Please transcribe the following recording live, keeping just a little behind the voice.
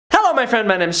my friend,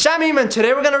 my name is Shamim, and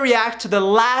today we're gonna react to the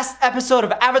last episode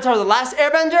of Avatar The Last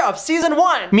Airbender of Season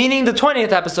 1, meaning the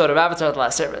 20th episode of Avatar The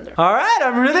Last Airbender. Alright,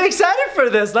 I'm really excited for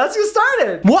this. Let's get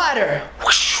started. Water.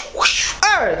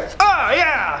 Earth. Oh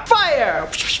yeah. Fire.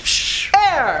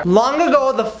 Air. Long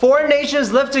ago, the four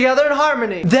nations lived together in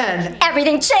harmony. Then,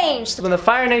 everything changed when the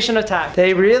Fire Nation attacked.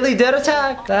 They really did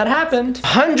attack. That happened.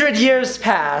 100 years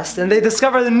passed, and they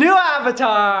discovered the new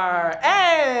Avatar,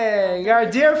 Aang, our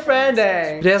dear friend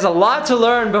Aang. He has a lot to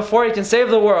learn before he can save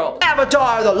the world.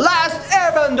 Avatar The Last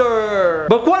Airbender.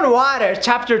 Book 1 Water,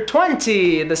 Chapter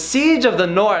 20, The Siege of the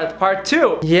North, Part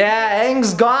 2. Yeah,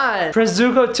 Aang's gone. Prince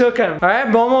Zuko took him. Alright,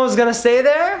 Momo's gonna stay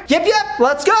there? Yep,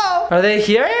 let's go. Are they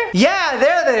here? Yeah,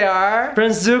 there they are.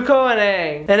 Prince Zuko and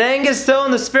Aang. And Aang is still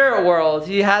in the spirit world.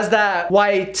 He has that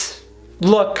white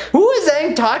look. Who is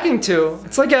Aang talking to?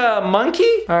 It's like a monkey?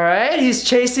 Alright, he's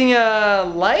chasing a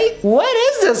light? What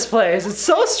is this place? It's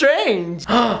so strange.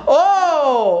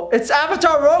 Oh, it's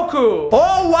Avatar Roku.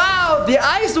 Oh wow, the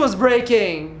ice was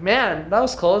breaking. Man, that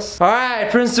was close.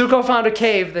 Alright, Prince Zuko found a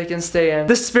cave they can stay in.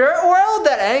 The spirit world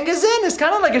that Aang is in is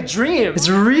kind of like a dream. It's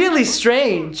really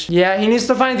strange. Yeah, he needs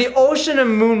to find the ocean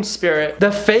and moon spirit.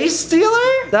 The face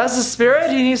stealer? That's the spirit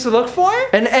he needs to look for?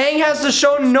 And Aang has to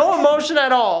show no emotion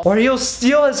at all, or he'll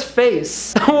steal his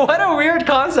face. What a weird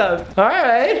concept.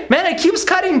 Alright. Man, it keeps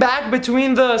cutting back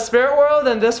between the spirit world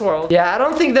and this world. Yeah, I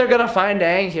don't think they're gonna find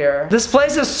Aang here. This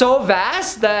place is so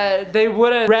vast that they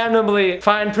wouldn't randomly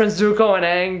find Prince Zuko and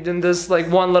Aang in this like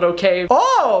one little cave.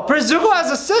 Oh, Prince Zuko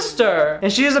has a sister,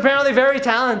 and she is apparently very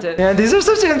talented. And these are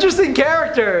such interesting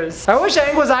characters. I wish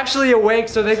Aang was actually awake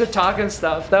so they could talk and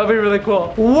stuff. That would be really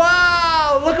cool.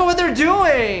 Wow, look at what they're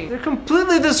doing. They're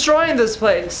completely destroying this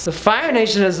place. The Fire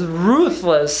Nation is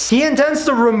ruthless. He intends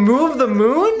to remove the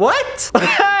moon? What?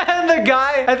 And the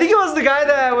guy, I think it was the guy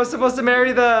that was supposed to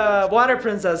marry the water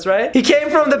princess, right? He came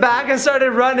from the back and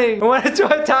started running and wanted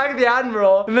to attack the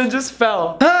Admiral and then just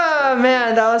fell. Ah,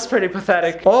 man, that was pretty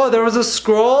pathetic. Oh, there was a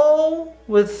scroll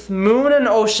with moon and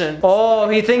ocean. Oh,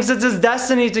 he thinks it's his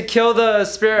destiny to kill the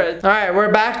spirit. Alright,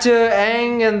 we're back to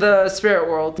Aang in the spirit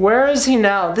world. Where is he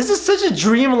now? This is such a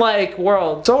dreamlike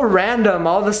world. So random,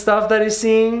 all the stuff that he's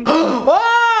seeing.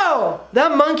 Oh!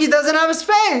 That monkey doesn't have his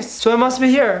face! So it must be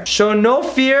here. Show no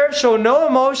fear, show no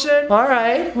emotion.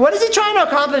 Alright. What is he trying to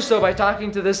accomplish though by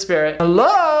talking to this spirit?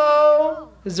 Hello?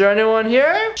 Is there anyone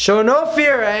here? Show no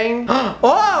fear, Aang.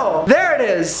 Oh, there it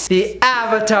is. The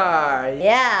Avatar.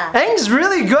 Yeah. Aang's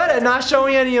really good at not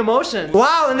showing any emotion.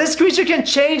 Wow, and this creature can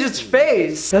change its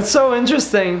face. That's so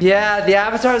interesting. Yeah, the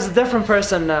Avatar is a different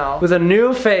person now, with a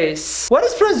new face. What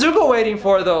is Prince Zuko waiting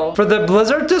for though? For the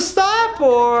blizzard to stop,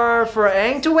 or for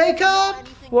Aang to wake up?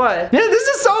 What? Yeah, this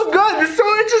is so good. This is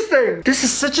so interesting. This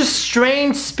is such a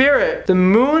strange spirit. The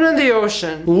moon and the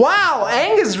ocean. Wow,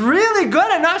 Aang is really good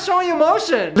at not showing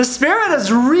emotion. The spirit is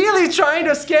really trying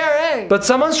to scare Aang. But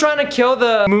someone's trying to kill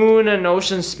the moon and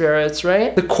ocean spirits,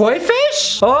 right? The koi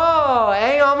fish? Oh,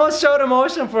 Aang almost showed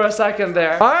emotion for a second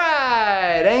there.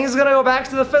 Alright, Aang's gonna go back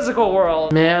to the physical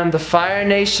world. Man, the Fire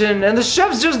Nation and the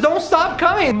ships just don't stop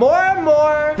coming. More and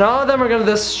more. And all of them are gonna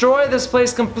destroy this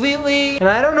place completely. And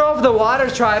I don't know if the water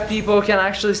tribe people can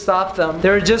actually stop them.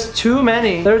 There are just too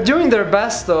many. They're doing their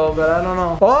best though, but I don't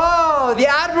know. Oh, the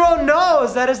Admiral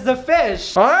knows that it's the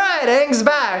fish. Alright, Aang's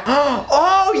back.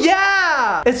 Oh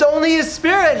yeah! It's only his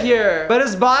spirit here, but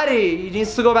his body. He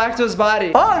needs to go back to his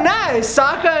body. Oh nice!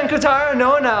 Sokka and Katara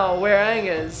know now where Aang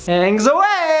is. Aang's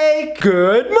awake!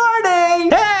 Good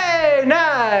morning! Hey,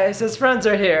 nice! His friends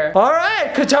are here.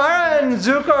 Alright, Katara and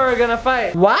Zuko are gonna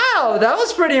fight. Wow, that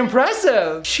was pretty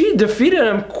impressive. She defeated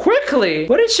him quickly.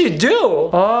 What did she do?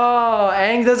 Oh,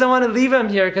 Aang doesn't want to leave him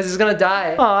here because he's gonna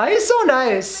die. Oh, he's so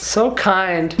nice. So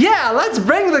kind. Yeah, let's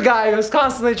bring the guy who's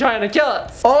constantly trying to kill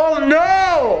us. Oh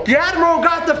no! The Admiral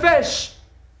got the fish!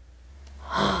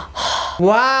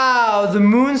 Wow, the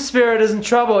moon spirit is in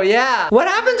trouble, yeah. What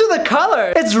happened to the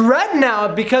color? It's red now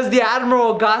because the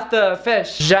Admiral got the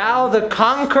fish. Zhao the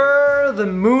Conqueror, the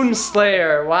Moon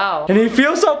Slayer. Wow. And he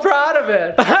feels so proud of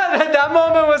it. That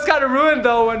moment was kind of ruined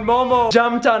though when Momo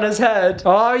jumped on his head.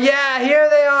 Oh yeah, here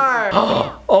they are.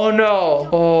 Oh no.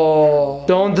 Oh,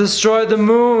 don't destroy the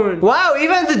moon. Wow,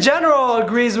 even the general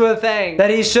agrees with Aang that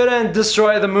he shouldn't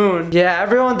destroy the moon. Yeah,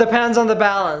 everyone depends on the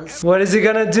balance. What is he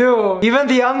gonna do? Even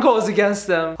the uncle is against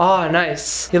them. Oh,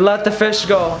 nice. He let the fish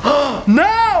go.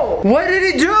 No! What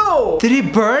did he do? Did he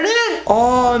burn it?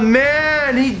 Oh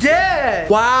man, he did.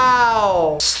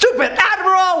 Wow. Stupid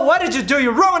Admiral, what did you do?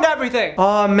 You ruined everything.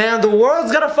 Oh man, the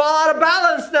world's gonna fall out of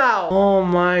balance now. Oh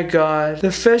my god.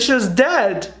 The fish is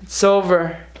dead. It's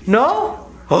over. No?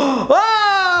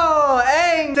 Oh! Oh,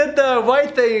 Aang did the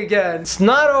white thing again. It's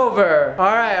not over. All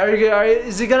right,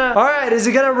 is he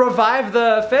gonna revive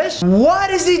the fish? What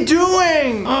is he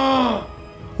doing?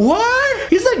 What?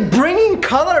 He's like bringing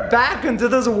color back into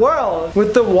this world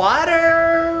with the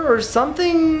water or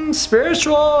something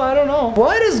spiritual. I don't know.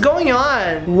 What is going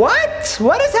on? What?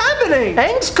 What is happening?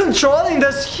 Aang's controlling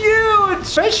this huge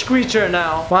fish creature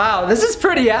now. Wow, this is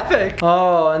pretty epic.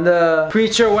 Oh, and the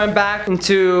creature went back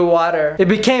into water. It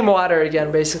became water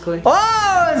again, basically.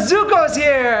 Oh, Zuko's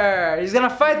here. He's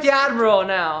gonna fight the Admiral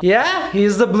now. Yeah,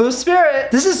 he's the blue spirit.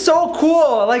 This is so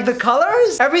cool. Like the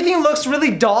colors, everything looks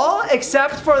really dull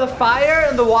except for the fire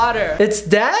and the water. It's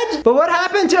dead? But what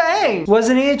happened to Aang?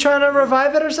 Wasn't he trying to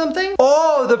revive it or something?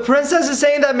 Oh, the princess is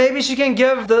saying that maybe she can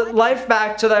give the life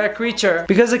back to that creature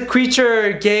because the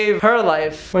creature gave her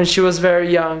life when she was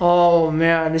very young. Oh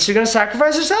man, is she gonna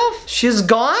sacrifice herself? She's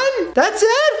gone? That's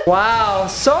it? Wow,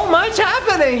 so much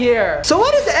happening here. So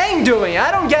what is Aang doing?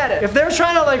 I don't get it. If they're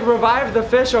trying to like revive the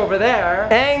fish over there,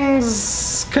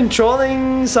 Aang's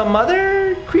controlling some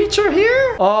other creature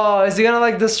here? Oh, is he gonna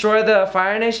like destroy the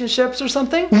Fire Nation ships or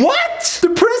something? What? The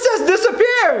princess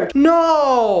disappeared!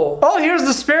 No! Oh, here's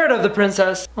the spirit of the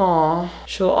princess. Aw,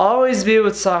 she'll always be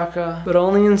with Sokka, but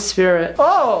only in spirit.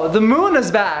 Oh, the moon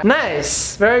is back.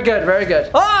 Nice. Very good, very good.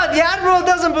 Oh, the Admiral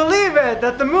doesn't believe it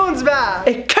that the moon's back.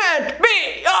 It can't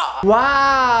be! Oh.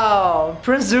 Wow.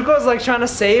 Prince Zuko's like trying to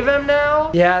save him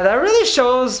now? Yeah, that really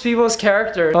shows people's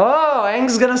character. Oh,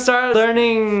 Aang's gonna start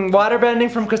learning waterbending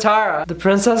from Katara. The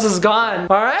princess is gone.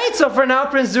 Alright, so for now,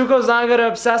 Prince Zuko's not gonna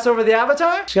obsess over the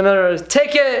avatar. She's gonna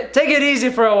take it easy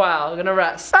for a while. Gonna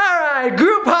rest. Alright,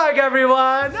 group hug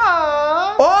everyone.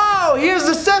 Aww. Oh, here's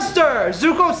the sister.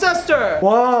 Zuko's sister.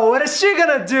 Whoa, what is she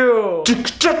gonna do?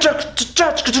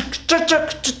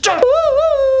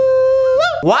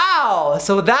 Wow,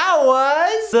 so that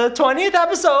was the 20th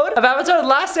episode of Avatar: The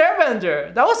Last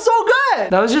Airbender. That was so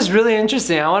good. That was just really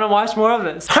interesting. I want to watch more of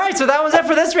this. Alright, so that was it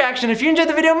for this reaction. If you enjoyed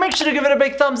the video, make sure to give it a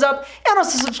big thumbs up and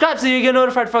also subscribe so you get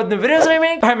notified for the new videos that I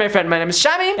make. Alright, my friend, my name is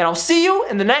Shamim, and I'll see you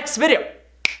in the next video.